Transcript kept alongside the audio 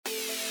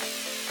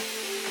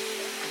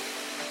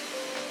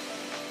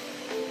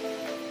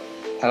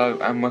Hello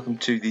and welcome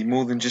to the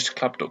More Than Just a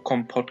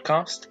Club.com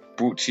podcast,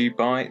 brought to you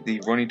by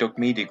the Ronnie Dog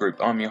Media Group.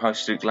 I'm your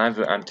host Luke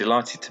Lambert. I'm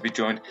delighted to be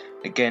joined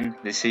again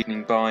this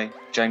evening by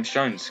James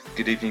Jones.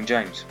 Good evening,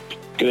 James.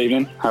 Good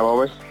evening, how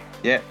are we?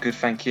 Yeah, good,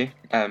 thank you.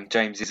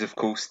 James is, of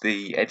course,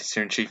 the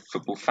Editor-in-Chief of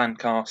Football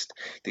Fancast,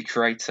 the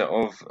creator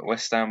of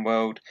West Ham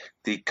World,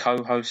 the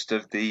co-host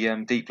of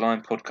the Deep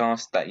Line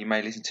podcast that you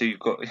may listen to. You've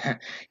got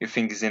your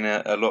fingers in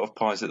a lot of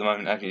pies at the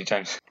moment, haven't you,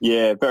 James?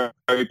 Yeah,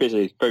 very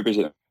busy, very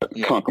busy.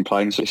 Yeah. Can't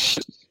complain. It's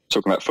just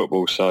talking about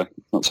football, so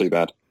not too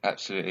bad.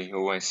 Absolutely,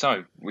 always.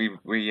 So, I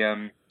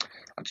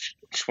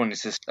just wanted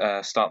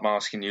to start by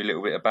asking you a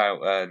little bit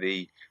about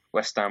the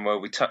West Ham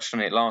World. We touched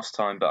on it last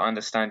time, but I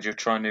understand you're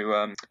trying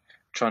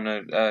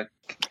to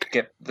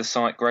get the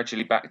site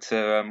gradually back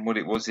to what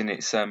it was in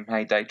its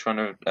heyday, trying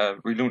to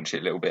relaunch it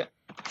a little bit.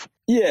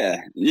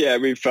 Yeah,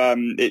 we've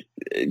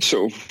it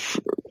sort of,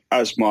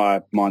 as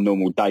my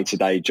normal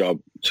day-to-day job,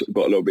 sort of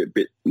got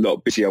a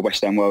lot busier.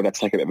 West Ham World had to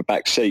take a bit of a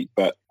back seat,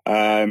 but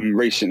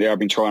recently I've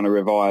been trying to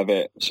revive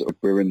it. Sort of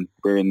we're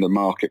in the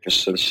market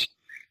for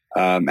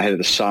ahead of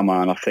the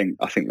summer, and I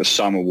think the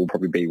summer will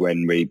probably be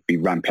when we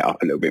ramp it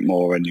up a little bit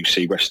more, and you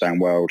see West Ham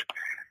World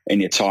in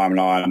your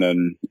timeline,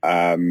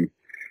 and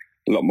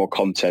a lot more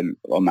content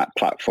on that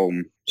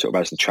platform, sort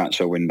of as the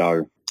transfer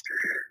window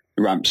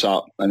ramps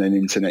up and then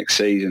into next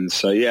season.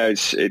 So yeah, in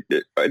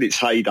its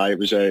heyday, it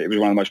was one of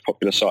the most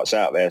popular sites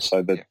out there.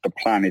 So the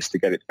plan is to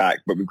get it back,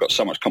 but we've got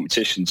so much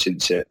competition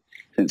since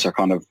I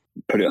kind of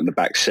put it on the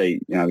back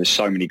seat. You know, there's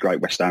so many great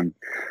West Ham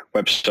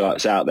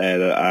websites out there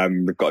that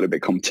we've got a little bit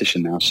of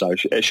competition now, so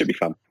it should be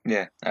fun.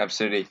 Yeah,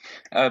 absolutely.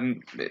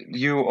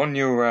 You on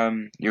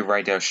your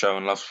radio show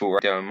on Love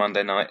Sport Radio on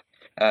Monday night.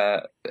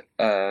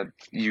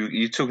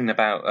 You're talking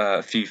about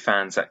a few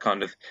fans that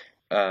kind of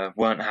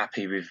weren't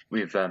happy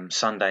with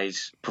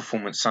Sunday's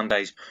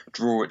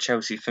draw at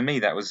Chelsea. For me,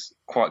 that was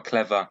quite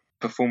clever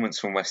performance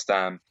from West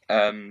Ham.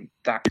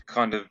 That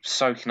kind of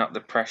soaking up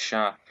the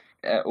pressure,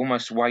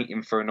 almost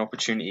waiting for an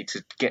opportunity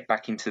to get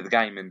back into the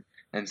game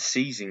and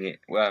seizing it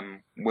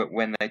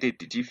when they did.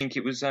 Did you think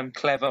it was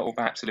clever or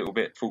perhaps a little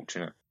bit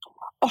fortunate?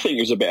 I think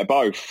it was a bit of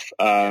both.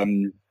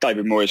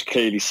 David Moyes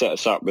clearly set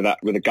us up with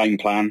a game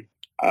plan.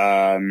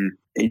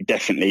 He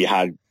definitely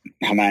had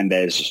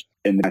Hernandez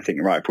in there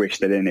thinking, right, if we're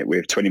still in it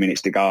with 20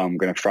 minutes to go, I'm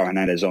going to throw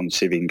Hernandez on to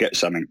see if he can get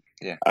something.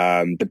 Yeah.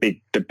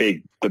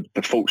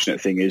 The fortunate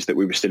thing is that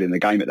we were still in the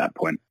game at that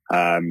point.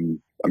 I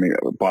mean,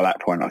 by that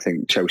point, I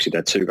think Chelsea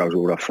had 2 goals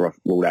ruled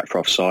out for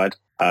offside.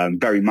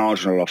 Very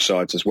marginal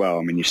offsides as well.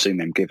 I mean, you've seen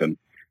them given.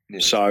 Yeah.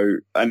 So,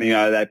 and they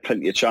had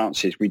plenty of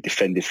chances. We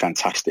defended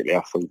fantastically.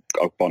 I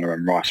thought Bonner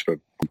and Rice were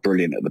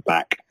brilliant at the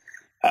back.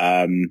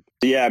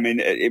 Yeah, I mean,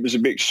 it was a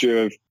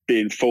mixture of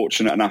being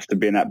fortunate enough to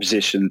be in that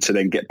position to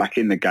then get back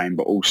in the game,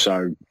 but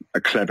also a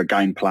clever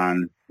game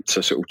plan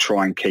to sort of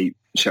try and keep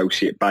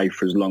Chelsea at bay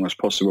for as long as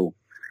possible.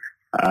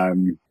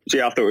 So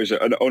yeah, I thought it was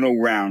an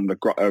all-round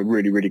a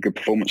really, really good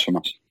performance from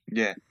us.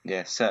 Yeah,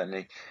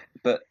 certainly.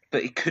 But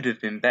it could have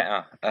been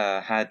better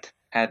had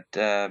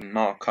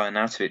Marko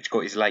Arnautovic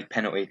got his late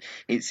penalty.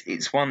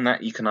 It's one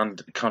that you can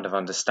kind of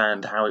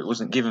understand how it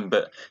wasn't given,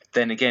 but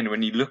then again,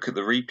 when you look at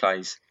the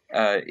replays,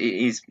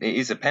 it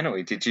is a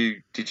penalty. Did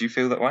you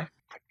feel that way?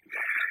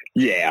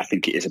 Yeah, I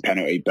think it is a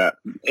penalty, but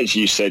as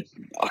you said,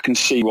 I can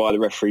see why the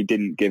referee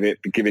didn't give it,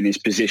 but given his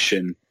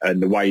position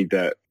and the way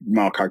that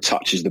Marko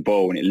touches the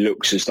ball, and it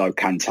looks as though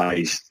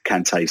Kante's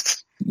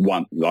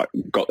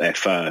got there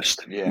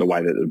first. Yeah. The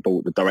way that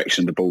the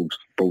direction the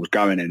ball's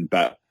going in,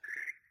 but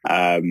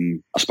I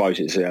suppose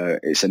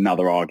it's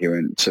another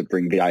argument to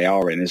bring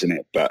VAR in, isn't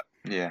it? But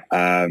yeah,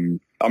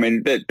 I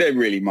mean, they're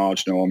really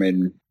marginal. I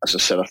mean, as I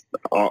said,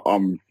 I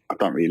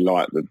don't really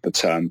like the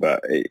term,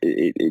 but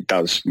it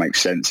does make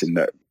sense in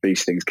that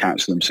these things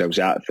cancel themselves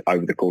out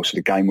over the course of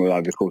the game or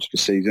over the course of the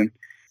season.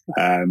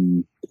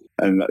 And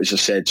as I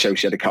said,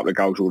 Chelsea had a couple of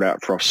goals ruled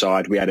out for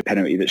offside. We had a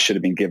penalty that should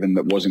have been given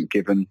that wasn't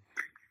given.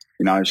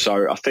 You know,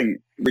 so I think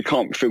we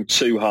can't feel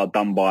too hard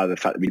done by the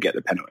fact that we get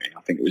the penalty.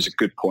 I think it was a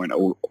good point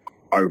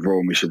overall,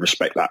 and we should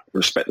respect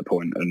the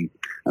point and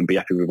be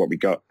happy with what we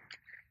got.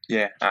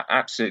 Yeah,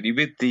 absolutely.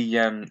 With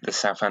the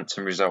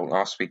Southampton result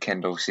last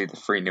weekend, obviously the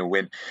 3-0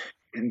 win,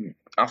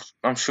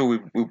 I'm sure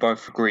we'll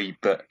both agree,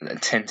 but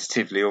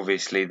tentatively,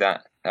 obviously,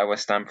 that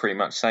West Ham pretty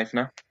much safe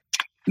now?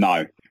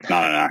 No.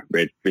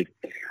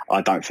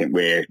 I don't think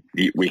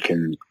we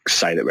can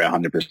say that we're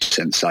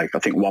 100% safe. I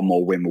think one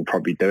more win will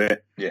probably do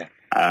it. Yeah.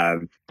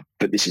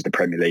 But this is the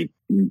Premier League.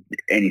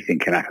 Anything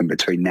can happen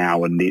between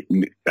now and the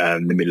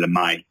middle of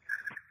May.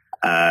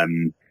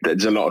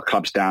 There's a lot of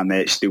clubs down there.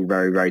 It's still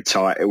very, very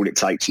tight. All it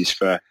takes is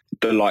for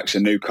the likes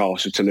of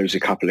Newcastle to lose a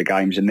couple of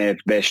games, and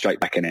they're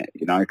straight back in it.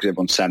 You know, because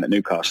everyone's saying that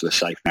Newcastle are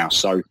safe now.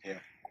 So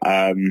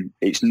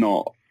it's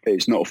not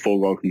a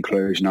full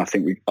conclusion. I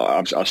think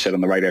I said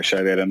on the radio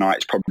show the other night,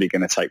 it's probably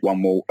going to take one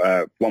more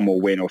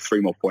win or 3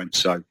 more points.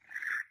 So,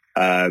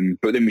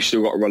 but then we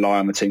still got to rely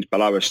on the teams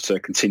below us to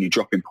continue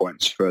dropping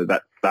points for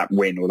that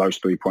win or those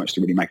 3 points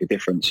to really make a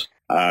difference.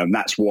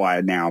 That's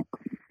why now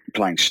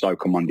playing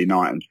Stoke on Monday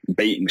night and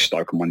beating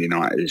Stoke on Monday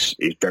night is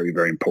very,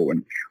 very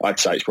important. I'd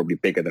say it's probably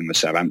bigger than the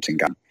Southampton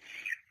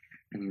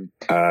game.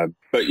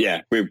 But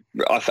yeah,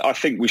 I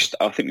think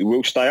we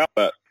will stay up,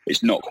 but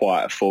it's not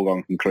quite a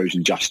foregone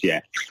conclusion just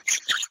yet.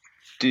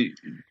 Do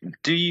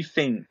you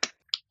think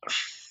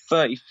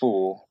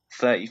 34,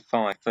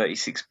 35,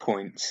 36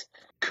 points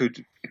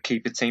could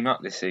keep a team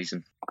up this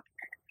season?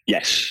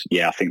 Yes,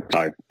 yeah, I think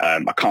so.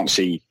 I can't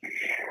see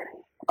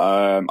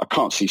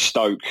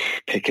Stoke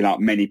picking up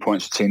many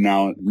points between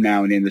now and the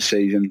end of the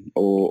season.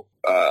 Or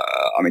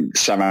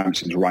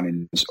Southampton's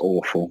running is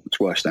awful. It's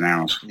worse than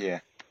ours. Yeah.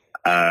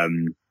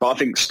 But I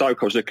think Stoke,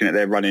 I was looking at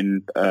their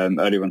running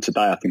earlier on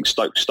today. I think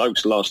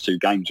Stoke's last 2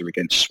 games are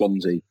against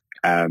Swansea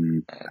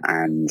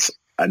and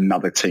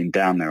another team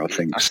down there, I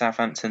think.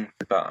 Southampton,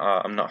 but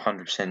I'm not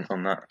 100%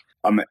 on that.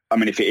 I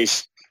mean, if it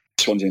is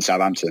Swansea and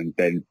Southampton,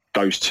 then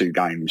those 2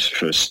 games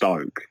for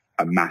Stoke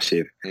are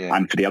massive,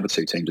 and for the other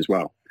 2 teams as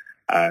well.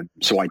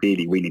 So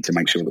ideally, we need to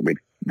make sure that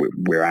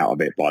we're out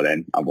of it by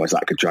then. Otherwise,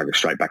 that could drag us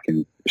straight back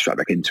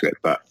into it.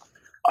 But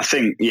I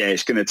think,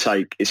 it's going to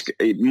take.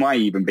 It may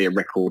even be a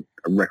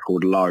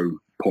record low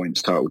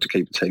points total to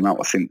keep the team up.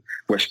 I think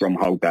West Brom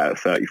hold that at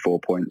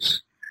 34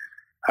 points.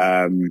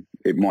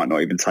 It might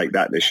not even take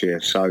that this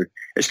year. So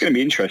it's going to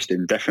be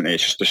interesting. Definitely,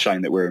 it's just a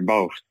shame that we're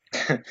involved.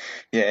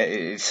 Yeah,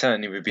 it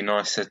certainly would be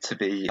nicer to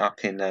be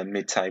up in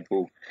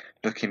mid-table,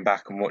 looking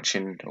back and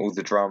watching all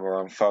the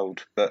drama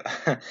unfold. But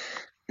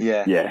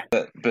yeah.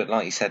 But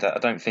like you said, I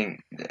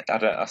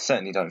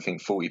certainly don't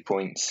think 40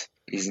 points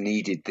is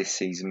needed this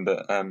season.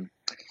 But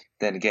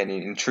then again,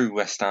 in true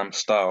West Ham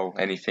style,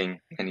 anything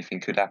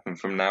could happen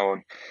from now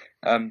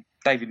on.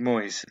 David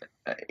Moyes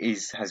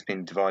has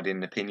been divided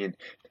in opinion.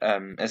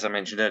 As I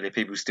mentioned earlier,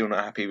 people are still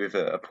not happy with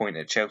a point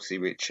at Chelsea,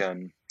 which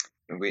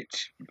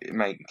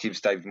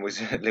gives David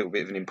Moyes a little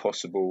bit of an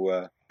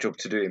impossible job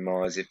to do in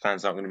my eyes if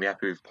fans aren't going to be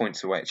happy with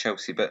points away at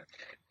Chelsea. But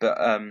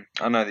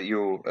I know that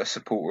you're a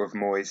supporter of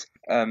Moyes.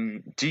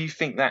 Do you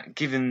think that,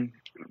 given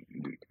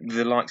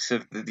the likes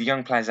of the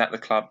young players at the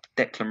club,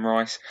 Declan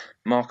Rice,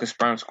 Marcus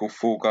Brown scored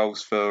 4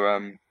 goals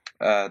for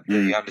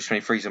the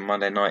under-23s on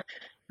Monday night,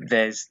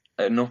 there's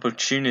an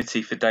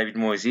opportunity for David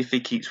Moyes, if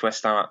he keeps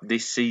West Ham up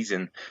this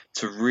season,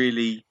 to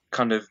really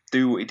kind of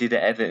do what he did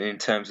at Everton in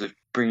terms of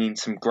bringing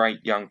some great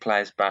young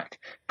players back,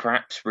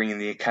 perhaps bringing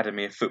the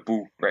Academy of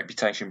Football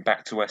reputation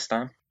back to West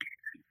Ham?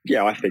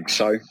 Yeah, I think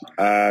so.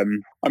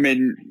 David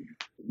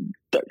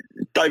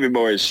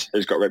Moyes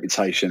has got a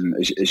reputation,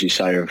 as you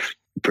say, of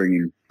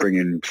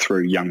bringing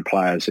through young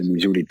players, and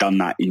he's already done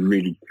that. I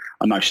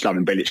know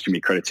Slaven Bilic can be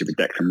credited with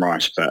Declan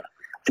Rice, but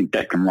I think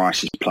Declan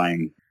Rice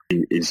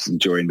is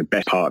enjoying the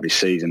best part of his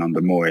season under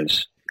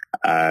Moyes.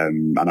 I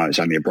know it's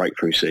only a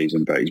breakthrough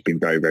season, but he's been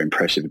very, very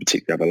impressive,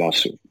 particularly over the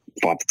last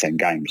 5 to 10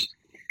 games.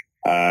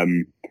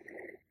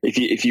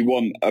 If you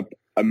want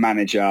a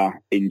manager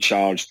in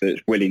charge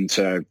that's willing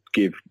to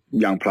give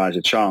young players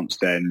a chance,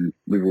 then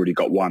we've already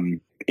got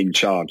one in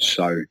charge.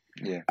 So,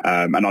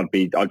 and I'd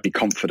be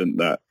confident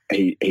that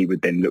he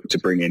would then look to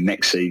bring in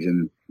next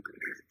season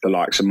the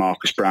likes of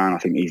Marcus Brown. I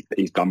think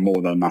he's done more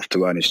than enough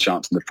to earn his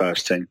chance in the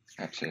first team.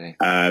 Absolutely.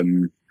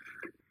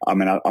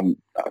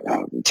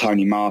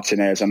 Tony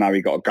Martinez, I know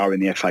he got a go in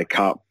the FA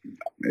Cup.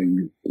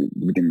 We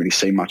didn't really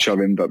see much of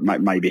him, but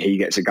maybe he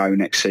gets a go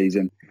next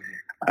season.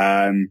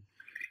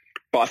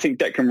 But I think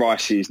Declan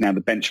Rice is now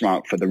the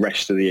benchmark for the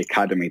rest of the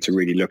academy to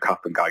really look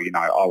up and go,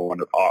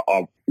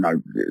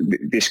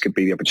 this could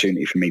be the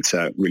opportunity for me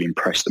to really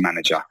impress the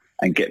manager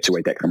and get to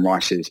where Declan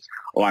Rice is.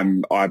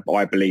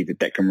 I believe that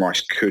Declan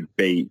Rice could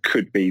be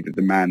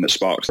the man that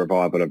sparks the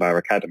revival of our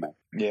academy.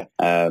 Yeah.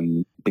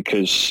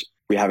 Because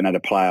we haven't had a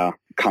player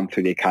come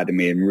through the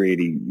academy and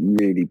really,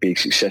 really be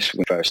successful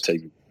in the first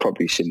team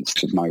probably since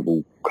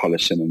Noble,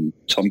 Collison and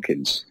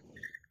Tompkins.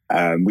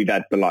 We've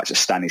had the likes of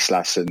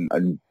Stanislas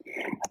and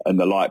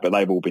the like, but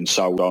they've all been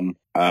sold on.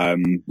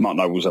 Mark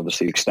Noble's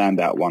obviously a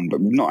standout one, but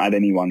we've not had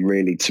anyone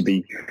really to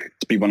be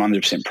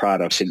 100%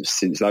 proud of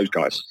since those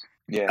guys.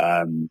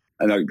 Yeah.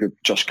 I know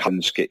Josh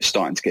Cullen's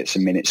starting to get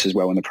some minutes as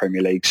well in the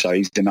Premier League, so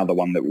he's another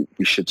one that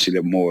we should see a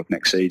little more of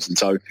next season.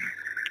 So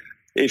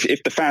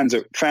if the fans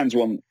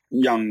want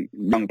young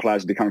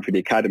players to be coming through the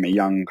academy,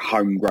 young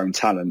homegrown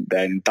talent,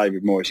 then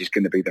David Moyes is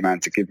going to be the man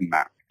to give them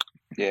that.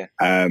 Yeah.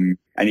 And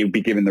he'll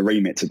be given the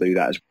remit to do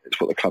that.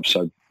 It's what the club's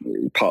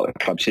part of the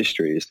club's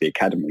history is the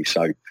academy.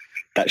 So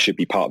that should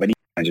be part of any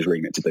manager's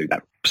remit to do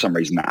that. For some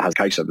reason, that has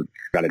a case of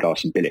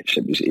Valadares and Bilic.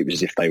 It was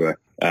as if they were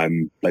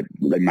they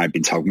may have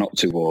been told not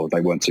to, or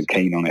they weren't too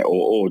keen on it,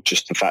 or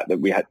just the fact that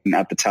we didn't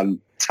have the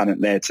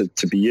talent there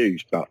to be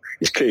used. But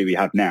it's clear we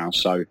have now.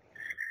 So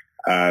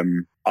I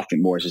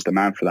think Moyes is the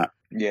man for that.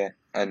 Yeah.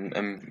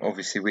 And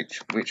obviously,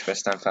 which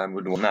West Ham fan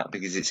would want that,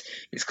 because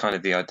it's kind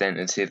of the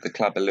identity of the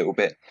club a little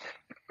bit.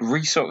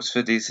 Reece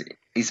Oxford is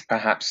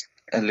perhaps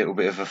a little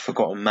bit of a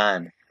forgotten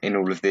man in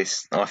all of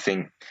this. I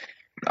think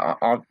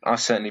I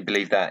certainly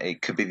believe that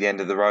it could be the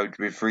end of the road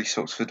with Reece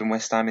Oxford and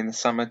West Ham in the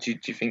summer. Do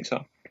you think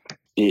so?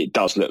 It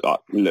does look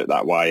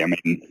that way. I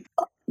mean,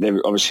 there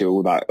obviously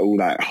all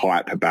that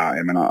hype about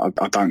him, and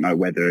I don't know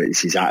whether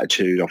it's his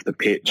attitude off the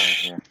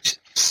pitch. Yeah.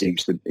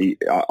 Seems to be.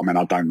 I mean,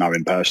 I don't know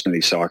him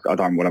personally, so I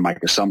don't want to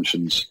make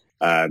assumptions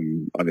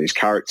of his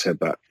character,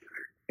 but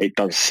it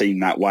does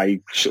seem that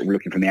way. Sort of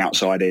looking from the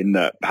outside in,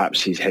 that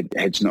perhaps his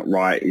head's not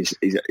right, his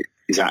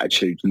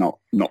attitude's not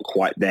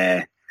quite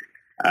there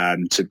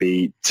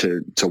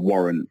to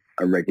warrant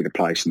a regular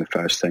place in the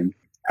first team.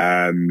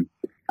 And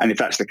if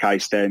that's the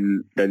case,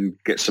 then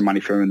get some money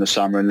for him in the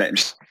summer and let him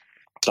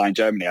stay in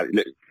Germany.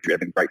 Look, we're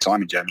having a great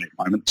time in Germany at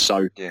the moment.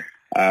 So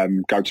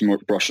go to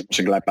Borussia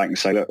Mönchengladbach and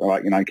say, look, all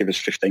right, give us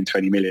 15,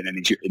 20 million and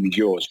he's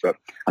yours. But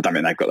I don't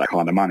think they've got that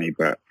kind of money.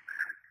 But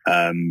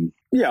I mean,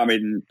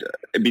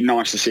 it'd be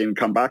nice to see him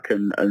come back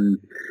and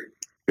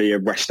be a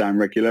West Ham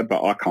regular,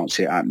 but I can't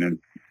see it happening.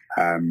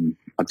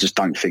 I just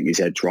don't think his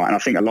head's right. And I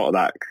think a lot of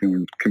that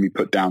can be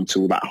put down to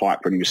all that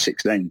hype when he was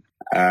 16.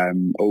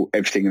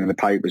 Everything in the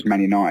papers,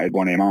 Man United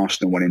want him,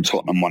 Arsenal want him,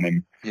 Tottenham want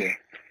him. Yeah.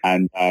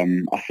 And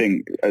I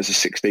think as a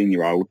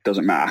 16-year-old,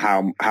 doesn't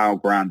matter how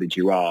grounded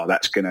you are,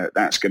 that's gonna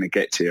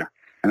get to you,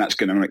 and that's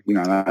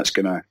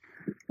gonna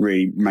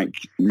really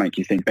make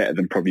you think better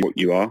than probably what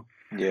you are.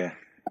 Yeah.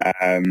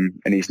 And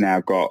he's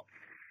now got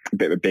a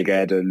bit of a big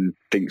head and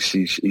thinks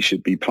he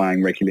should be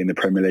playing regularly in the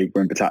Premier League,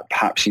 when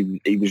perhaps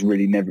he was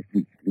really never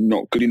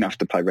not good enough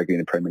to play regularly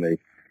in the Premier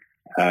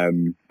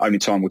League. Only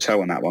time will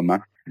tell on that one,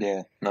 though.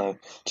 Yeah, no.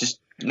 Just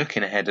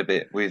looking ahead a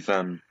bit with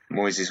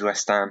Moyes'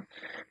 West Ham.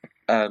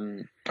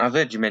 I've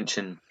heard you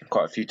mention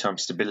quite a few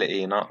times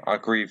stability, and I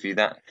agree with you.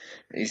 That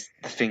is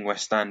the thing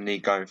West Ham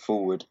need going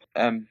forward.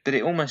 But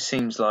it almost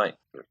seems like,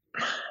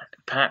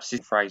 perhaps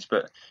it's a phrase,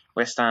 but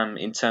West Ham,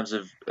 in terms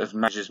of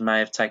managers, may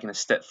have taken a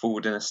step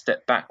forward and a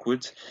step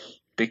backwards,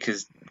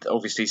 because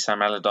obviously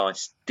Sam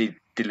Allardyce did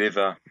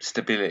deliver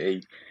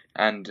stability.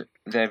 And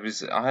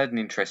I heard an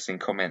interesting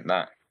comment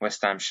that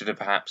West Ham should have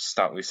perhaps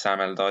started with Sam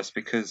Allardyce,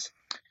 because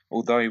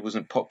although he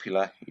wasn't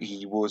popular,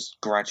 he was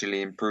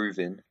gradually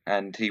improving,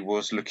 and he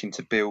was looking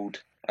to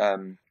build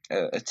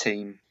a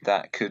team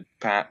that could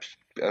perhaps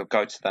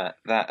go to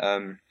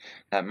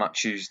that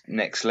much used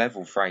next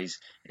level phrase.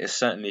 It's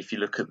certainly, if you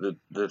look at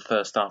the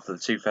first half of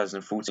the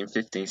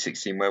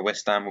 2014-15-16, where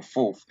West Ham were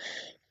fourth,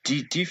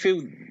 do you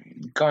feel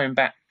going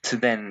back to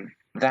then,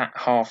 that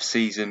half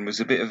season was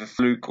a bit of a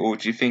fluke, or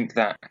do you think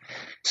that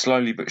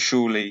slowly but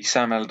surely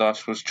Sam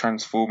Allardyce was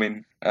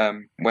transforming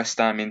West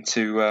Ham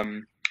into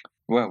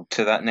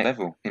to that next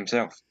level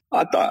himself?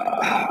 I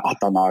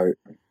don't know.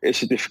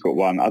 It's a difficult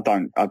one. I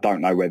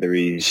don't know whether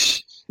he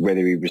was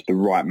the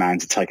right man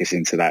to take us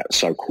into that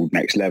so-called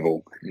next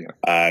level. Yeah.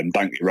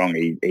 Don't get me wrong.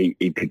 He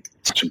did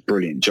such a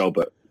brilliant job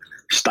at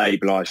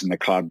stabilising the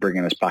club,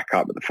 bringing us back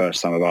up at the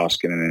first time of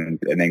asking,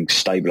 and then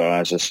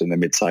stabilise us in the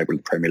mid-table of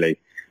the Premier League.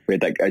 We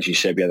had that, as you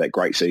said, we had that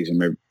great season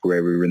where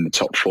we were in the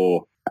top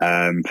four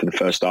for the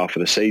first half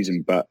of the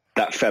season, but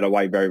that fell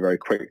away very, very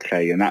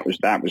quickly, and that was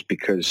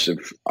because of,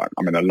 I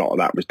mean, a lot of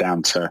that was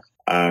down to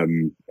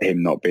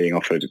him not being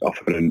offered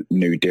a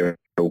new deal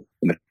in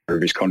the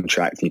of his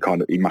contract.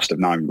 He must have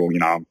known, well,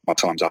 my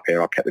time's up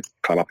here. I'll keep the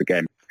club up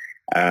again.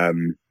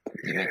 And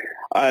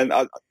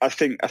I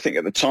think at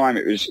the time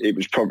it was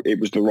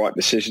the right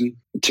decision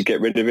to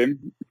get rid of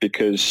him,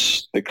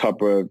 because the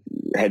club were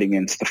heading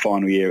into the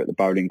final year at the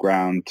Bowling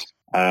Ground.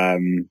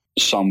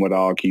 Some would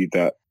argue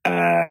that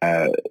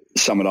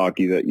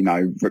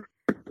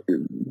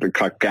the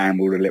club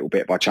gambled a little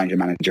bit by changing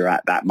manager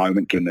at that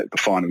moment, given that the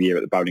final year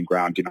at the Bowling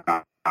Ground,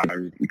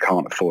 we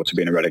can't afford to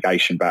be in a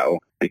relegation battle,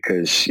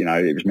 because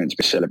it was meant to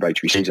be a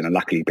celebratory season, and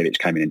luckily Bilic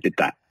came in and did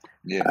that.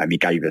 Yeah. He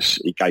gave us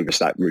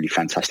that really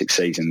fantastic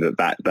season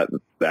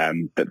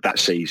that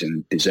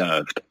season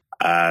deserved.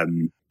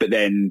 But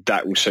then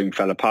that all soon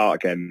fell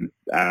apart again.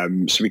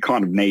 So we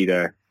kind of need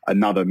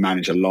another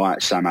manager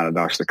like Sam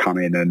Allardyce to come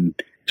in and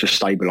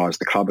just stabilise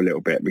the club a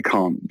little bit. We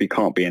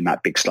can't be in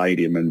that big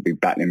stadium and be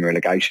battling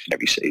relegation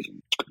every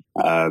season.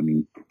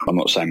 I'm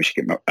not saying we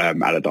should get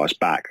Allardyce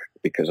back,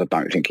 because I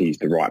don't think he's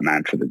the right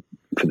man for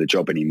the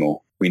job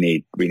anymore. We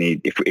need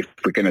if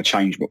we're going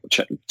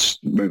to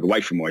move away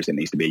from Moyes, there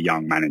needs to be a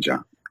young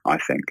manager, I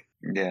think.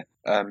 Yeah,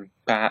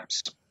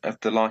 perhaps of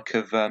the like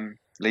of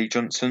Lee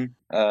Johnson,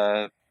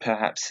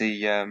 perhaps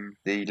the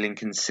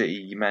Lincoln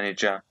City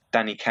manager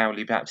Danny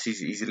Cowley. Perhaps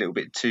he's a little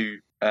bit too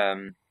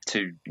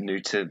new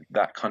to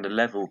that kind of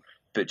level.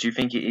 But do you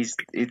think it is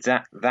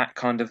that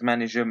kind of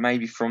manager,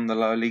 maybe from the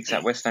lower leagues,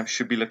 that West Ham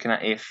should be looking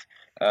at if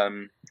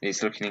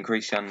it's looking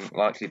increasingly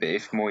unlikely, but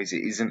if Moyes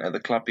isn't at the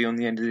club beyond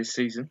the end of this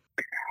season?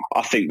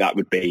 I think that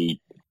would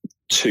be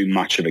too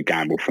much of a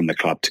gamble from the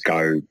club to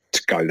go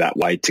that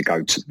way, to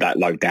go to that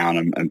low down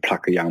and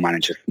pluck a young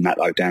manager from that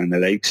low down in the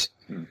leagues.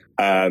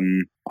 I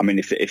mean,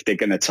 if they're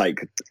going to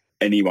take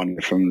anyone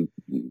from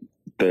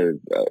the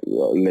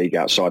league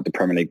outside the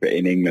Premier League, but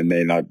in England,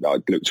 then I'd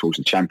look towards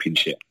the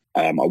Championship.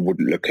 I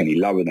wouldn't look any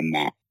lower than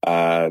that,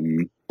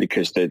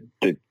 because the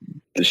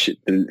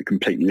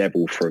complete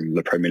level from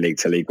the Premier League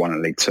to League One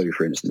and League Two,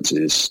 for instance,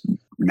 is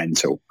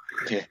mental.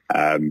 Yeah.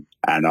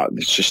 And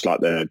it's just like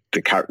the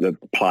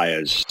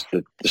players,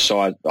 the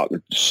size, like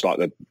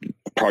the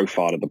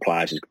profile of the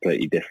players is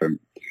completely different.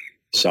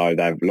 So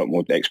they have a lot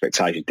more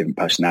expectations, different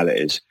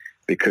personalities,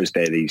 because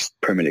they're these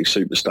Premier League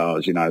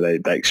superstars. You know,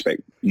 they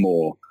expect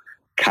more.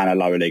 Can a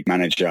lower league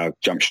manager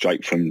jump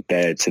straight from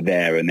there to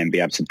there and then be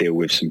able to deal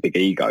with some big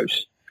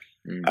egos?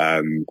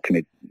 Can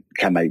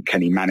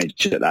he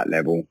manage at that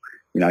level?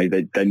 You know,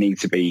 they need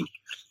to be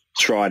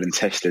tried and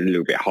tested a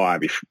little bit higher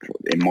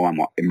in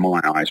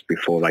my eyes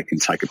before they can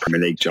take a Premier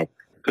League job.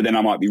 But then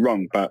I might be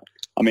wrong. But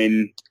I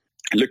mean,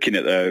 looking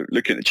at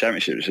the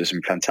Championships, there's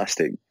some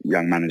fantastic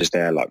young managers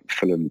there, like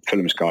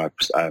Fulham's guy,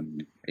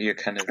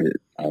 Jukanovic.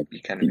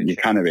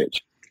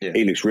 Yeah.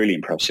 He looks really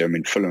impressive. I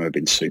mean, Fulham have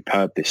been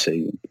superb this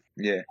season.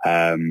 Yeah.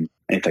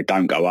 If they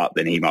don't go up,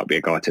 then he might be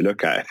a guy to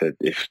look at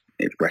if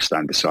West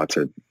Ham decide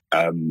to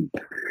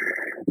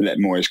let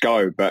Moyes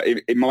go. But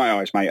in my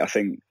eyes, mate, I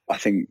think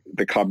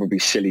the club would be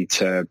silly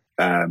to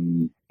let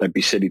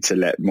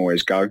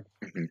Moyes go,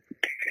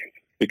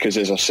 because,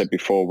 as I said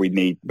before, we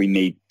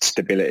need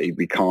stability.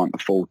 We can't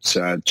afford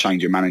to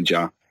change a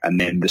manager and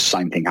then the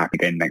same thing happen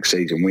again next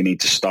season. We need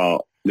to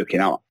start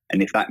looking up,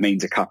 and if that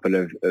means a couple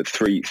of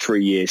 3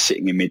 years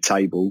sitting in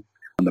mid-table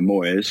under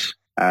Moyes,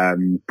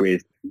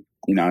 with,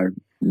 you know,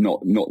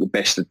 not the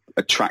best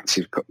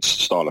attractive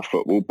style of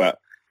football, but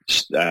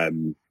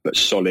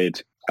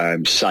solid,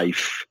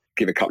 safe.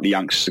 Give a couple of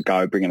youngsters a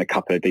go, bring in a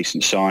couple of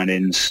decent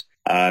signings,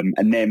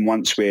 and then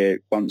once we're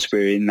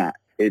in that,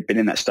 been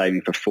in that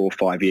stadium for 4 or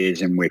 5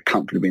 years, and we're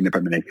comfortably in the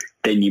Premier League,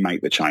 then you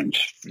make the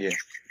change. Yeah.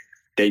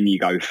 Then you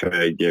go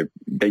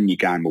then you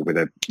gamble with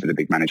a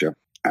big manager.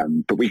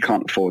 But we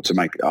can't afford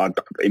to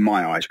in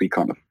my eyes, we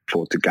can't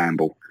afford to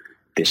gamble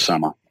this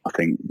summer. I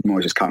think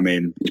Moyes has come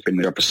in. He's been in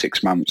the job for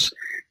 6 months.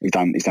 He's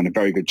done a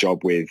very good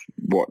job with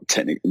what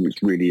technically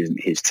really isn't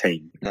his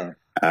team. No.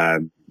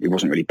 He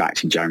wasn't really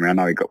backed in January. I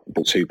know he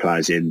brought 2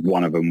 players in.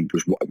 One of them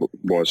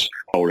was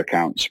whole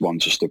accounts. One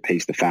just to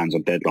appease the fans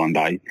on deadline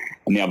day,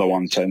 and the other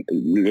one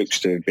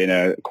looks to have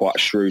been quite a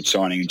shrewd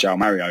signing in João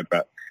Mario,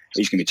 but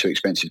he's going to be too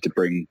expensive to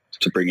bring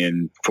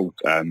in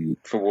on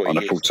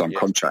a full-time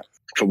contract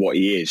for what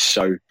he is.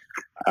 So.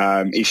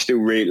 He's still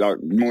really, like,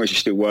 Moyes is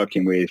still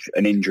working with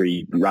an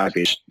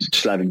injury-ravaged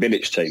Slaven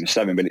Bilic team.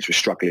 Slaven Bilic was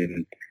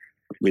struggling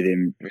with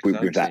him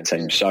with that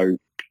team. So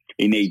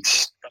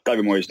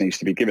David Moyes needs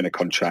to be given a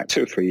contract,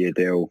 2 or 3 year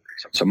deal,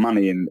 some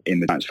money in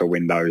the transfer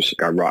windows.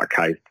 Go, right,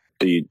 okay,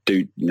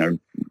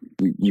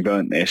 you've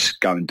earned this,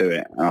 go and do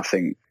it. And I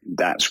think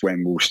that's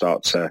when we'll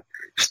start to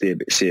see a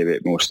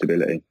bit more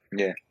stability.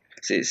 Yeah,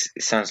 it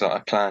sounds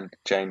like a plan,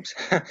 James.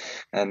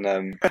 And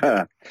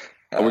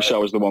I wish I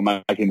was the one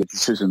making the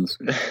decisions.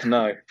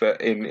 No, but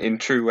in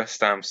true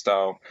West Ham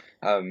style,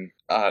 I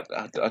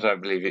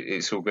don't believe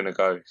it's all going to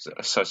go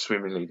so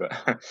swimmingly, but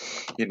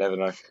you never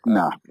know.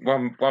 No.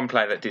 One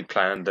player that did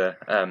play under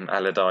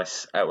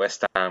Allardyce at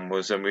West Ham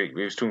was, and we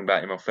was talking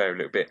about him off air a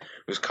little bit,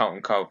 was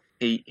Carlton Cole.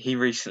 He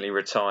recently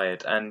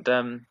retired, and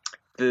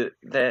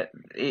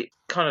it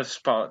kind of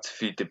sparked a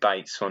few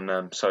debates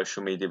on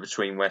social media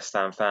between West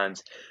Ham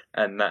fans,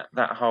 and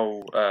that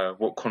whole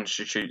what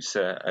constitutes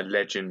a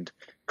legend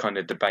kind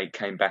of debate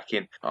came back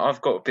in. I've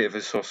got a bit of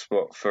a soft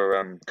spot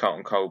for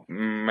Carlton Cole.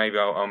 Maybe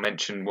I'll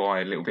mention why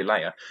a little bit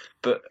later.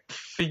 But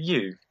for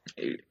you,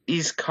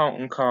 is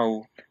Carlton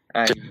Cole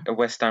a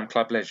West Ham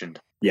club legend?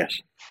 Yes.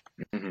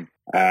 Mm-hmm.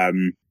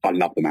 I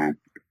love the man.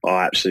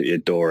 I absolutely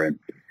adore him.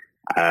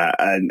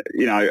 And,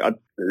 you know,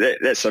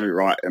 let's have it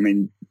right. I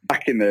mean,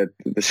 back in the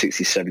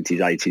 60s, 70s,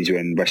 80s,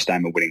 when West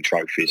Ham were winning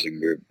trophies and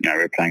we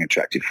were playing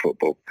attractive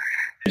football,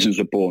 legends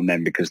were born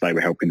then because they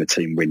were helping the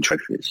team win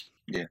trophies.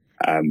 Yeah.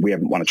 We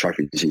haven't won a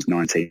trophy since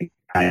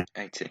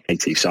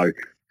 1980, so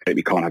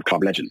we can't have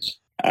club legends.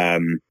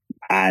 And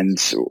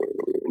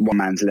one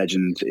man's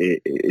legend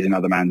is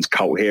another man's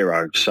cult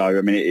hero. So,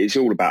 I mean, it's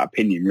all about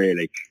opinion,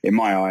 really. In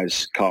my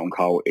eyes, Carlton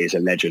Cole is a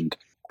legend,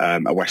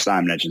 a West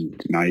Ham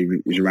legend. You know,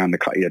 he was around the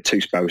club. He had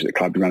 2 spells at the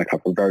club. He ran the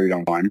club for a very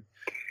long time.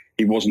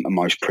 He wasn't the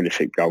most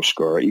prolific goal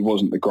scorer. He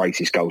wasn't the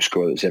greatest goal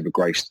scorer that's ever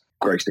graced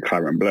the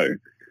claret and blue.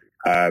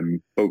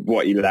 But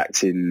what he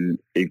lacked in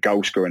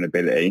goal scoring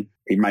ability,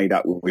 he made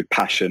up with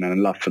passion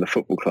and love for the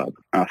football club.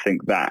 And I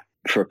think that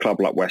for a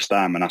club like West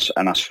Ham and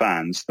us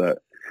fans that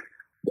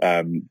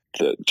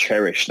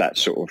cherish that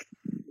sort of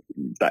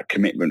that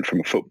commitment from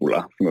a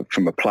footballer,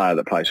 from a player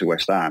that plays for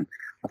West Ham,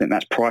 I think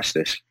that's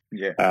priceless.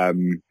 Yeah.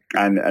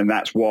 And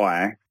that's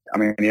why. I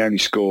mean, he only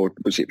scored,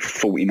 was it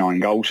 49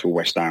 goals for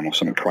West Ham or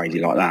something crazy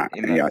like that?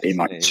 In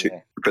like 2.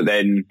 Yeah. But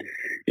then,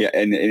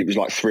 and it was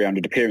like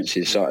 300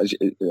 appearances. So, I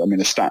mean,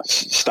 the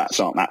stats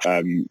aren't that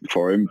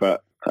for him,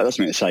 but that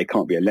doesn't mean to say he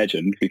can't be a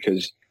legend,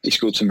 because he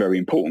scored some very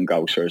important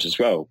goals for us as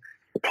well,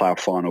 the playoff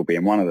final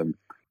being one of them.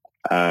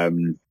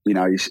 You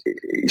know,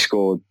 he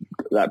scored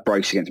that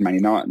brace against Man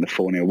United in the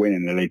 4-0 win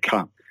in the League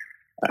Cup.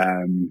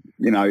 You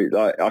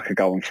know, I could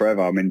go on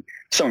forever. I mean,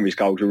 some of his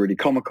goals were really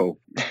comical.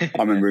 I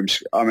remember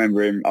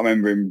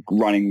him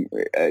running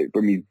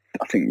when we,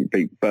 I think, we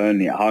beat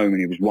Burnley at home, and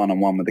he was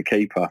 1-on-1 with the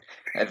keeper.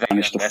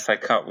 The FA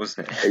Cup,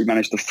 wasn't it? He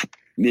managed to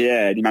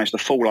Yeah, and he managed to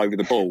fall over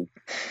the ball,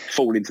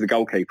 fall into the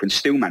goalkeeper, and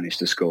still managed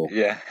to score.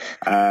 Yeah.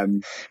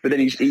 But then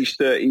he used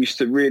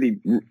to really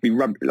be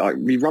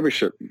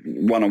rubbish at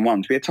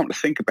one-on-ones. We had time to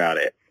think about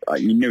it.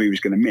 Like, you knew he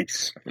was going to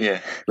miss. Yeah.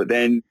 But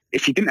then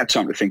if he didn't have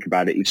time to think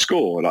about it, he'd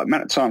score. Like, the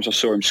amount of times I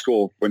saw him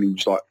score when he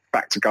was like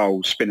back to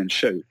goal, spin and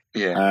shoot.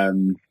 Yeah.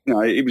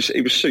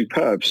 It was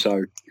superb.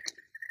 So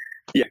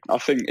yeah, I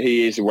think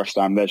he is a West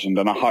Ham legend,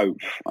 and I hope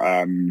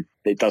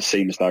it does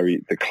seem as though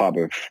the club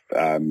have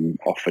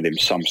offered him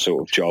some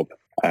sort of job.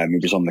 He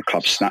was on the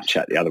club's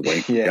Snapchat the other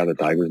day. Did a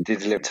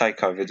little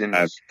takeover, didn't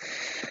he?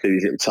 Did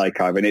his little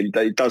takeover, and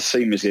it does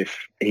seem as if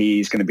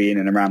he's going to be in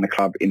and around the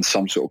club in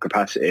some sort of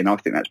capacity, and I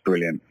think that's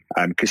brilliant.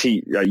 Because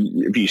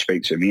if you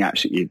speak to him,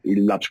 he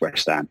loves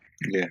West Ham.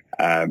 Yeah.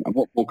 And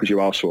what more could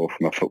you ask for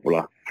from a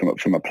footballer,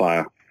 from a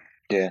player?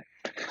 Yeah.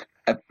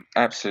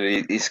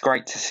 Absolutely. It's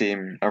great to see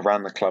him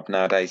around the club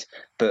nowadays,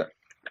 but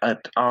I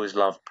always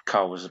loved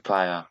Carl as a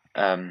player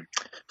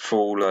for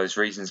all those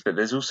reasons. But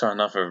there's also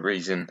another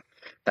reason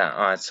that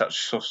I had such a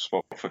soft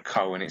spot for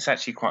Carl, and it's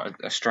actually quite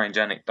a strange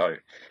anecdote.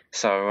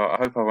 So I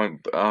hope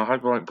I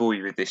won't bore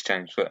you with this,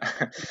 James, but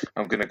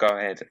I'm going to go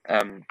ahead.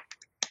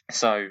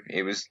 So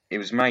it was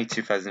May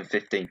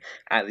 2015,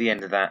 at the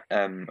end of that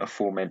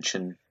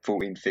aforementioned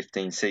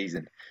 14-15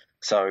 season.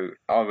 So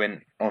I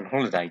went on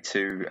holiday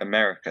to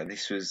America.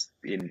 This was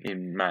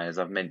in May, as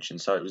I've mentioned.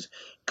 So it was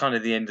kind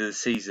of the end of the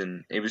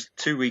season. It was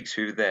 2 weeks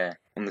we were there.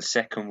 On the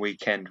second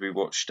weekend, we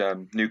watched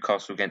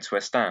Newcastle against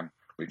West Ham,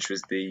 which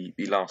was the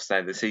last day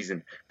of the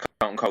season.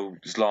 Carlton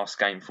Cole's last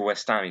game for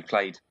West Ham, he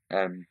played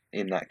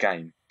in that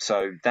game.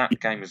 So that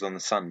game was on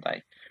the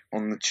Sunday.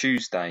 On the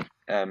Tuesday,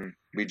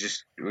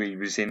 we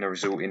was in a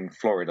resort in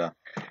Florida,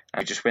 and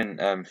we just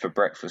went for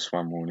breakfast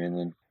one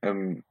morning,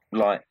 and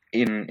like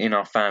in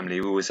our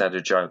family, we always had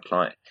a joke,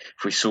 like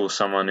if we saw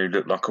someone who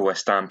looked like a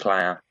West Ham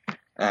player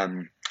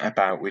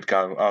we'd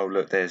go, oh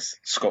look, there's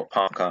Scott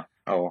Parker,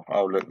 or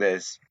oh look,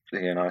 there's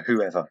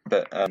whoever.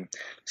 But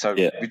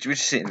we're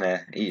just sitting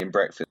there eating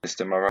breakfast,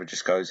 and my brother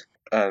just goes,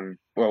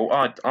 well,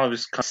 I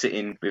was kind of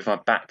sitting with my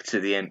back to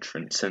the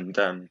entrance, and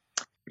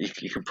you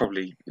can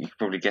probably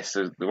guess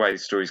the way the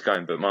story's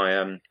going, but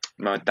my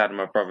dad and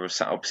my brother were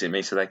sat opposite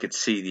me, so they could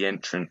see the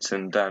entrance,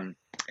 and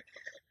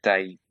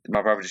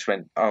my brother just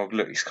went, oh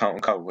look, it's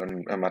Carlton Cole,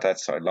 and my dad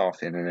started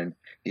laughing, and then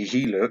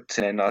he looked,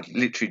 and then I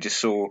literally just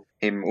saw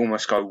him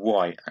almost go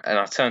white, and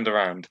I turned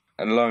around,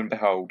 and lo and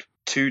behold,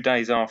 2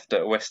 days after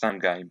a West Ham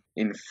game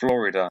in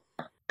Florida,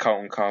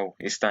 Carlton Cole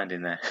is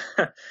standing there.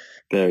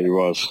 There he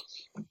was.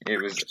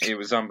 It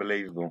was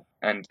unbelievable,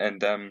 and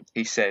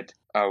he said,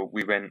 oh,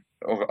 we went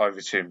over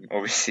to him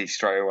obviously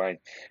straight away,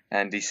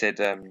 and he said,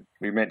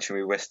 we mentioned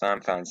we were West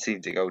Ham fans,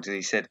 season ticket holders,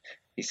 and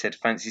he said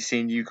fancy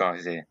seeing you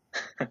guys here.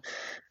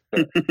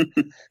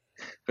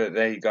 but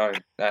there you go.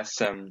 That's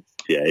that's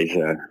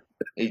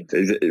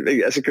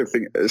a good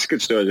thing. It's a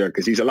good story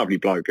because he's a lovely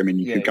bloke. I mean,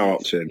 you can go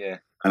up to him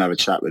and have a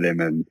chat with him,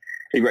 and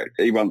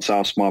he once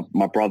asked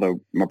my brother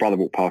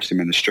walked past him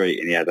in the street,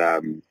 and he had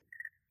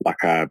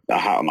like a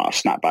hat on, like a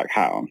snapback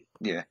hat on.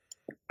 Yeah.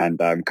 And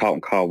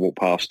Carlton Cole walked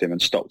past him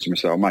and stopped him and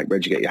said, oh, mate,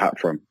 where'd you get your hat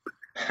from?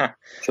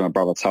 So my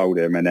brother told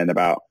him, and then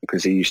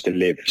because he used to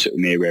live sort of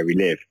near where we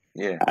live.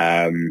 Yeah.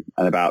 And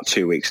about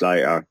 2 weeks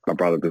later, my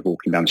brother was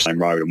walking down the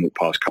same road and walked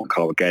past Carlton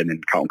Cole again,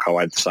 and Carlton Cole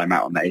had the same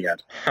hat on that he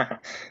had.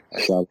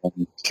 So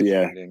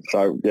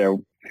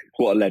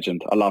what a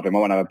legend. I love him. I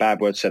won't have a bad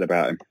word said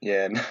about him.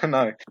 Yeah,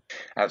 no,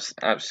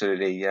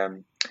 absolutely.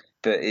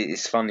 But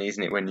it's funny,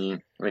 isn't it, when you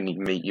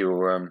meet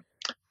your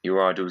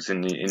idols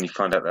and you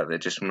find out that they're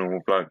just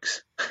normal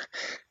blokes.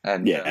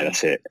 And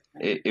that's it.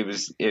 It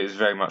was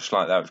very much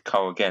like that with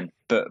Cole again.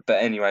 But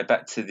anyway,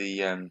 back to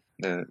the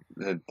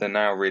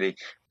now really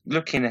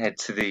looking ahead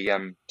to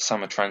the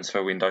summer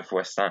transfer window for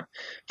West Ham.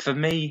 For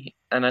me,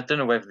 and I don't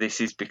know whether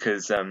this is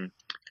because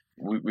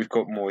we've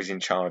got Moyes in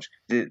charge.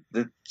 The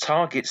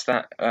targets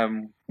that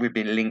we've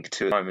been linked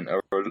to at the moment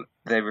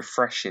they're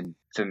refreshing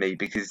for me,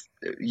 because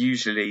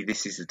usually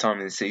this is the time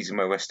in the season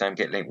where West Ham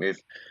get linked with,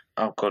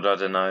 oh God, I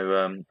don't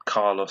know,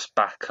 Carlos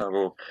Bacca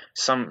or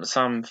some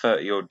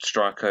 30-odd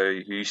striker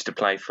who used to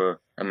play for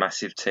a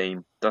massive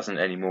team, doesn't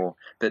anymore.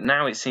 But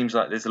now it seems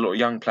like there's a lot of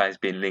young players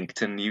being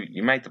linked, and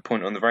you made the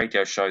point on the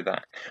radio show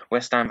that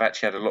West Ham have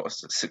actually had a lot of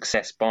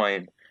success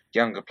buying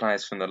younger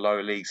players from the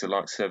lower leagues, the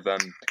likes of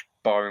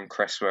Byron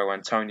Cresswell,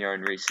 Antonio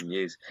in recent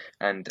years,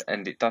 and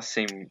it does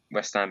seem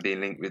West Ham being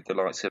linked with the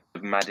likes of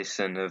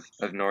Maddison of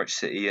Norwich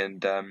City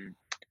and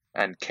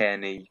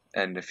Kearney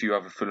and a few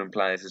other Fulham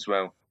players as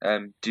well.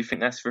 Do you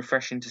think that's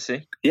refreshing to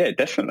see? Yeah,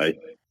 definitely.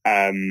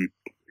 I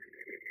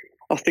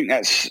think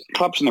that's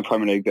clubs in the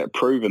Premier League that have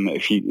proven that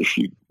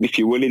if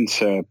you're willing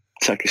to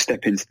take a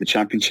step into the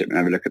Championship and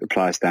have a look at the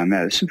players down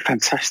there's some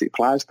fantastic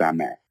players down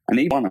there. And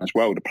even as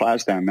well, the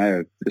players down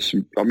there,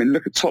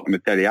 look at Tottenham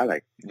with Dele Alli.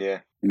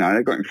 Yeah.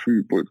 They got him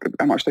from,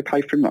 how much they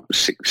paid for him? Like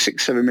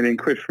 7 million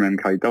quid from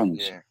MK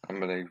Dons. Yeah,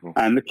 unbelievable.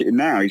 And look at him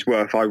now, he's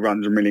worth over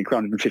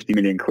 150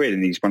 million quid,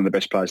 and he's one of the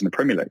best players in the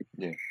Premier League.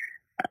 Yeah.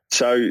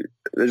 So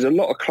there's a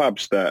lot of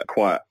clubs that are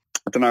quite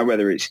I don't know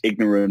whether it's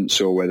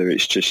ignorance or whether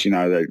it's just,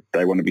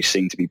 they want to be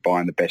seen to be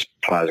buying the best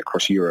players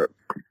across Europe.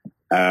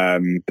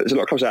 But there's a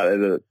lot of clubs out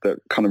there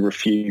that kind of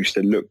refuse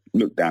to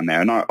look down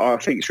there. And I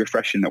think it's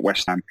refreshing that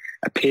West Ham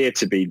appear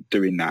to be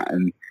doing that.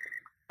 And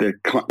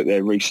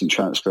their recent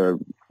transfer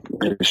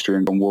history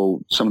and gone,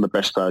 well, some of the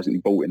best players that he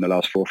bought in the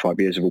last 4 or 5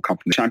 years have all come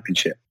from the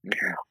Championship.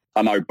 Yeah.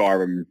 I know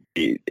Byram,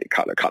 a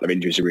couple of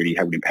injuries have really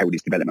held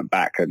his development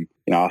back. And,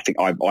 I think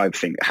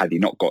had he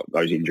not got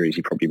those injuries,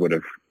 he probably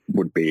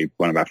would be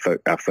one of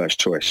our first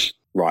choice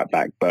right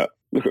back. But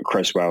look at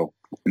Cresswell,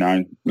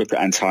 look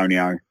at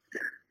Antonio.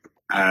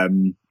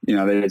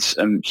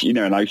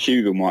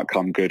 Hugo might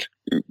come good.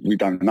 We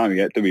don't know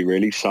yet, do we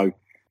really? So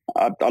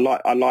I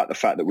like the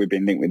fact that we've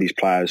been linked with these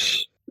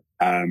players,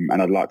 and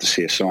I'd like to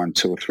see us sign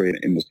 2 or 3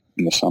 in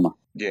the summer.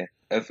 Yeah,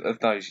 of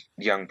those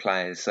young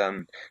players,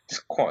 there's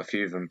quite a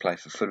few of them play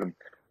for Fulham.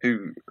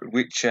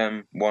 Which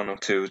 1 or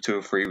 2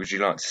 or 3 would you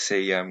like to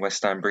see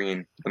West Ham bring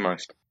in the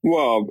most?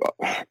 Well,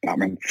 I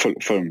mean,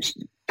 Fulham's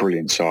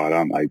brilliant side,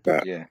 aren't they?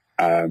 But yeah.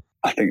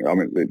 I think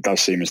it does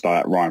seem as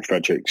though Ryan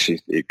Fredericks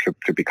it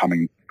could be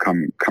coming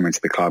to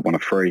the club on a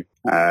free.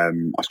 I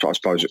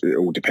suppose it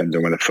all depends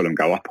on whether Fulham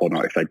go up or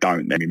not. If they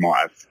don't, then we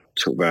might have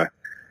sort of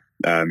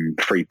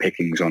free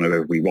pickings on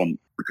whoever we want,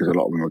 because a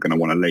lot of them are going to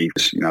want to leave.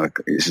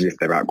 It's as if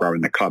they're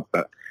outgrowing the club.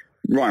 But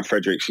Ryan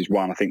Fredericks is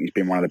one. I think he's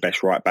been one of the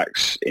best right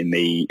backs in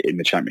the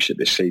Championship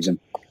this season.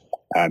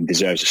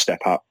 Deserves a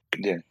step up.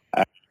 Yeah.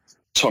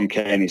 Tom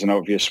Cairney is an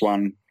obvious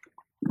one.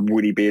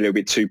 Would he be a little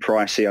bit too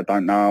pricey? I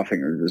don't know. I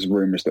think there's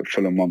rumours that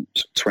Fulham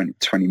want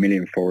 20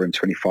 million for him,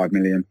 25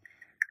 million.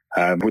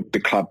 Would the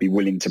club be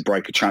willing to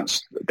break the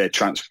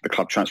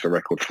club transfer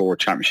record for a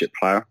Championship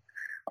player?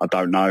 I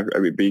don't know. It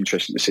would be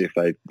interesting to see if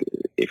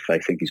they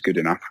think he's good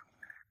enough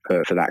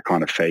for that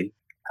kind of fee.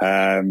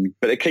 But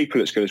the keeper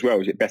looks good as well.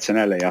 Is it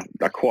Bettinelli?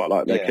 I quite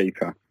like their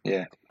keeper.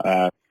 Yeah.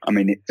 I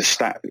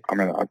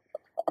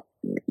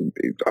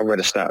read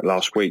a stat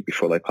last week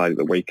before they played at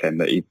the weekend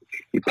that he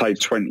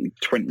played 22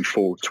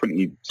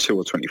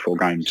 or 24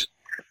 games,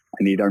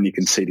 and he'd only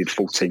conceded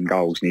 14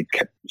 goals, and he'd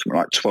kept something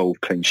like 12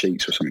 clean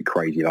sheets or something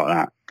crazy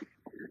like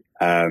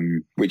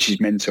that, which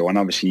is mental. And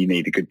obviously you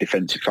need a good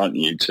defensive front of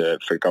you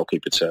for a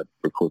goalkeeper to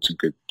record some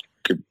good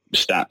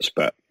stats,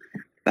 but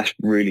that's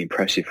really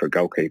impressive for a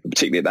goalkeeper,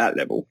 particularly at that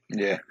level.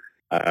 Yeah.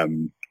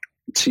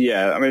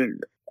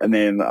 And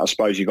then I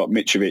suppose you've got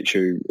Mitrovic,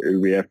 who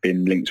we have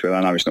been linked with.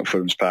 I know it's not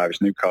Fulham's player, it's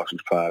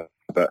Newcastle's player,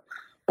 but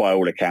by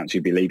all accounts,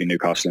 he'd be leaving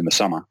Newcastle in the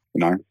summer,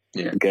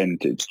 Yeah. Again,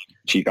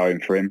 she's going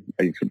for him.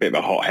 He's a bit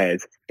of a hothead,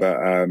 but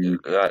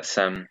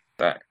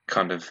that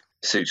kind of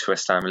suits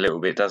West Ham a little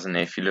bit, doesn't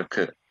it? If you look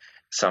at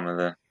some of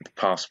the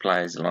past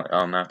players like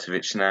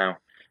Arnautovic now.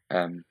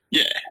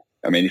 Yeah,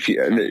 I mean, if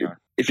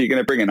you're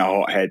going to bring in a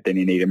hothead, then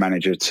you need a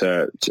manager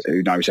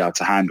who knows how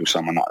to handle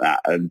someone like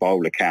that. And by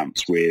all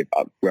accounts, where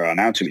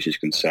Arnautovic is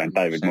concerned,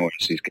 David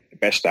Moyes is getting the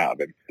best out of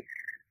him.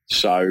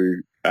 So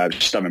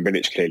Slaven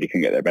Bilic clearly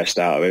can get the best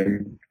out of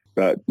him.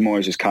 But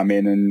Moyes has come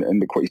in and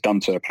look what he's done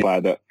to a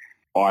player that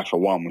I, for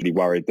one, would be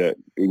worried that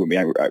he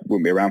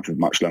wouldn't be around for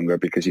much longer,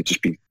 because he'd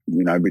just be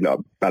like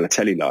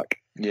Balotelli-like.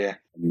 Yeah.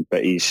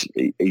 But he's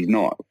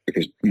not,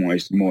 because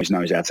Moyes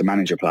knows how to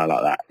manage a player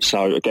like that.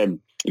 So again,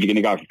 if you're going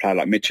to go for a player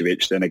like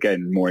Mitrovic, then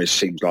again, Moyes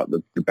seems like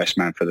the best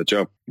man for the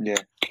job. Yeah,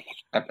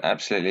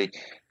 absolutely.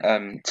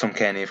 Tom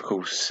Cairney, of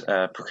course,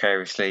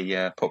 precariously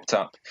popped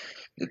up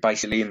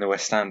basically in the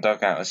West Ham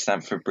dugout at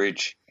Stamford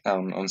Bridge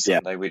on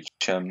Sunday, which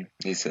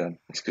is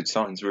good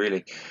signs,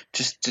 really.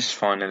 Just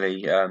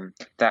finally,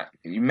 that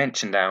you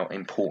mentioned how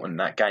important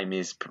that game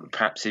is,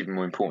 perhaps even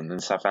more important than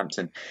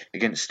Southampton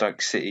against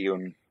Stoke City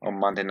on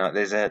Monday night.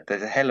 There's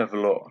a hell of a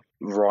lot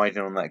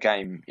riding on that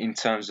game in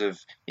terms of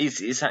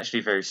it's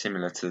actually very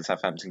similar to the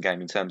Southampton game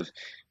in terms of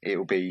it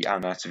will be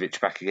Arnautovic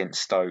back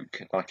against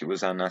Stoke like it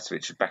was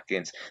Arnautovic back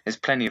against. There's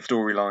plenty of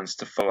storylines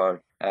to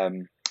follow,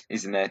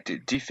 isn't there? Do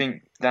you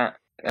think that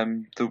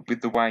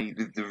with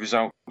the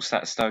results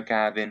that Stoke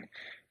are having,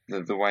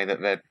 the way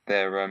that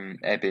they're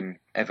ebbing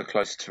ever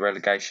closer to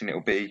relegation,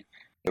 it'll be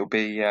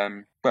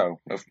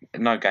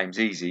no game's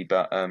easy,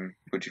 but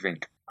what do you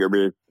think?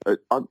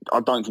 I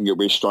don't think it'll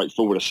be as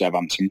straightforward as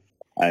Southampton.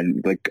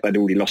 And they'd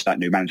already lost that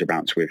new manager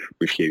bounce with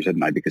Hughes, hadn't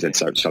they? Because they'd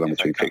sold on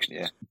between fixtures.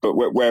 Yeah. But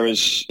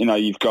whereas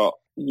you've got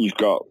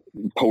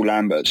Paul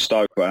Lambert at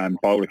Stoke, and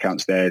by all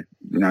accounts, they've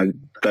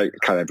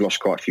lost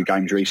quite a few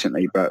games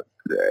recently, but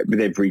with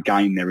every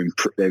game,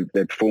 their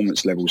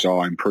performance levels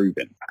are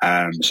improving.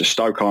 So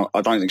Stoke,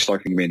 I don't think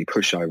Stoke can be any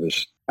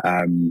pushovers.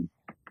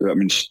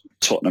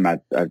 Tottenham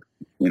had a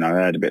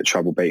bit of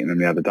trouble beating them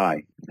the other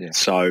day. Yeah.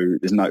 So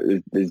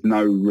there's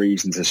no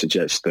reason to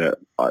suggest that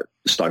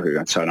Stoke are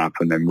going to turn up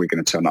and then we're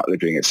going to turn up. They're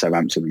doing it at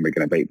Southampton and we're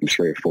going to beat them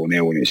 3 or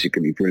 4-0, and it's going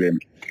to be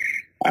brilliant.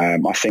 I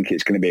think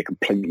it's going to be a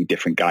completely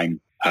different game.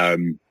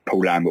 Paul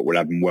Lambert will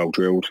have them well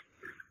drilled,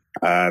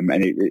 and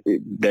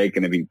they're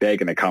going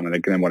to come and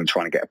they're going to want to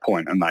try and get a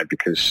point, aren't they?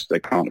 Because they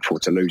can't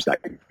afford to lose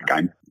that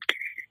game.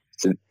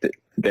 So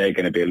they're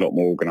going to be a lot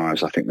more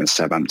organised, I think, than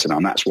Southampton,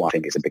 and that's why I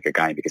think it's a bigger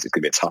game, because it's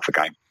going to be a tougher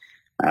game.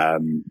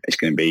 It's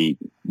going to be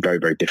very,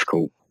 very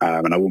difficult.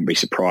 And I wouldn't be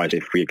surprised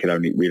if we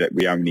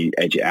only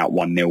edge it out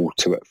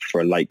 1-0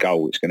 for a late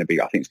goal. I think it's going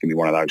to be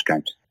one of those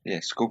games. Yeah,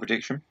 score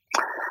prediction?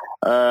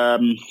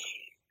 Yeah,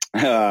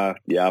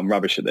 I'm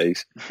rubbish at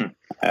these.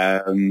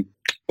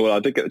 Well, I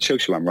did get the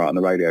Chelsea one right on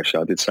the radio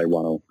show. I did say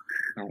 1-0.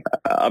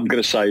 I'm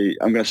going to say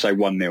 1-0. I'm going to say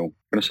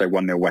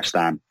 1-0 West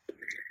Ham.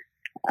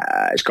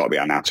 It's got to be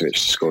Arnautovic to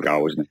score a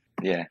goal, isn't it?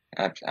 Yeah,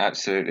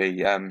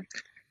 absolutely.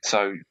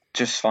 So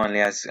just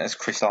finally, as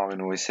Chris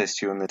Arwin always says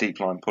to you on the Deep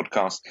Line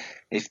podcast,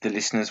 if the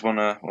listeners want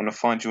to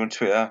find you on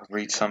Twitter,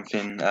 read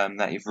something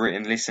that you've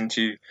written, listen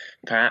to,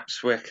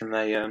 perhaps where can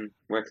they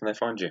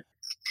find you?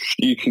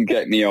 You can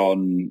get me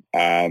on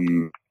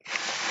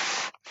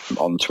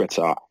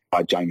Twitter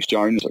by James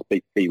Jones,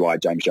 BY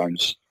James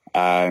Jones.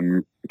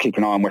 Keep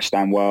an eye on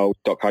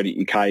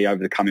westhamworld.co.uk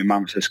over the coming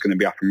months. It's going to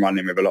be up and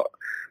running with a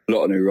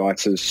lot of new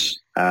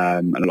writers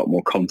and a lot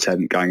more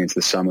content going into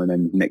the summer and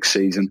then next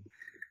season.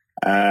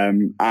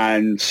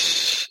 And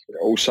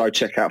also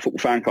check out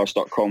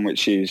footballfancast.com,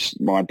 which is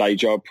my day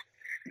job.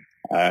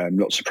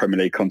 Lots of Premier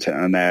League content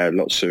on there,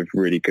 lots of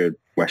really good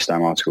West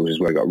Ham articles as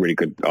well. Got a really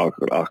good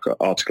article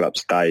up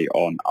today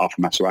on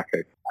Arthur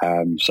Masuaku.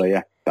 So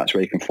yeah, that's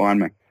where you can find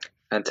me.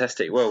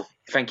 Fantastic. Well,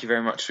 thank you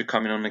very much for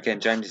coming on again,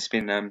 James. It's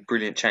been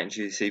brilliant chatting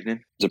to you this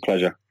evening. It's a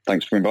pleasure.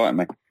 Thanks for inviting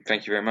me.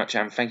 Thank you very much,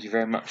 and thank you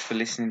very much for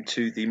listening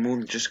to the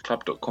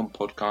morethanjustclub.com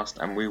podcast,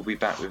 and we'll be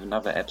back with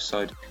another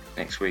episode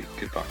next week.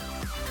 Goodbye.